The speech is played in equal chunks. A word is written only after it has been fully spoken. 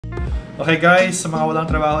Okay guys, sa mga walang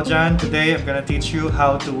trabaho dyan, today I'm gonna teach you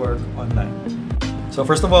how to work online. So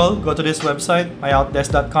first of all, go to this website,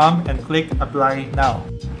 myoutdesk.com, and click Apply Now.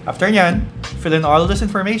 After nyan, fill in all this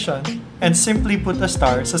information and simply put a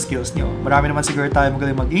star sa skills nyo. Marami naman siguro tayo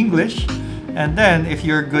magaling mag-English. And then, if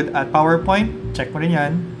you're good at PowerPoint, check mo rin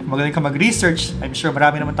yan. Magaling ka mag-research, I'm sure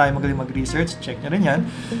marami naman tayo magaling mag-research, check nyo rin yan.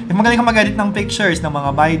 If magaling ka mag-edit ng pictures ng mga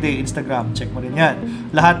My Day, Instagram, check mo rin yan.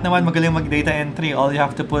 Lahat naman magaling mag-data entry, all you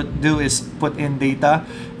have to do is put in data.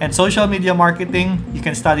 And social media marketing, you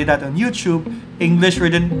can study that on YouTube. English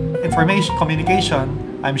written information, communication,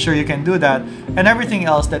 I'm sure you can do that. And everything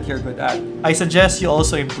else that you're good at. I suggest you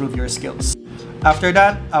also improve your skills. After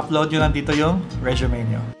that, upload nyo lang dito yung resume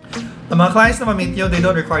nyo. The mga clients na ma-meet nyo, they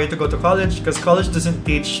don't require you to go to college because college doesn't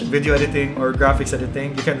teach video editing or graphics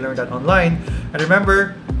editing. You can learn that online. And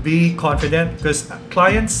remember, be confident because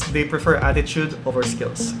clients, they prefer attitude over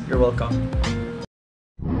skills. You're welcome.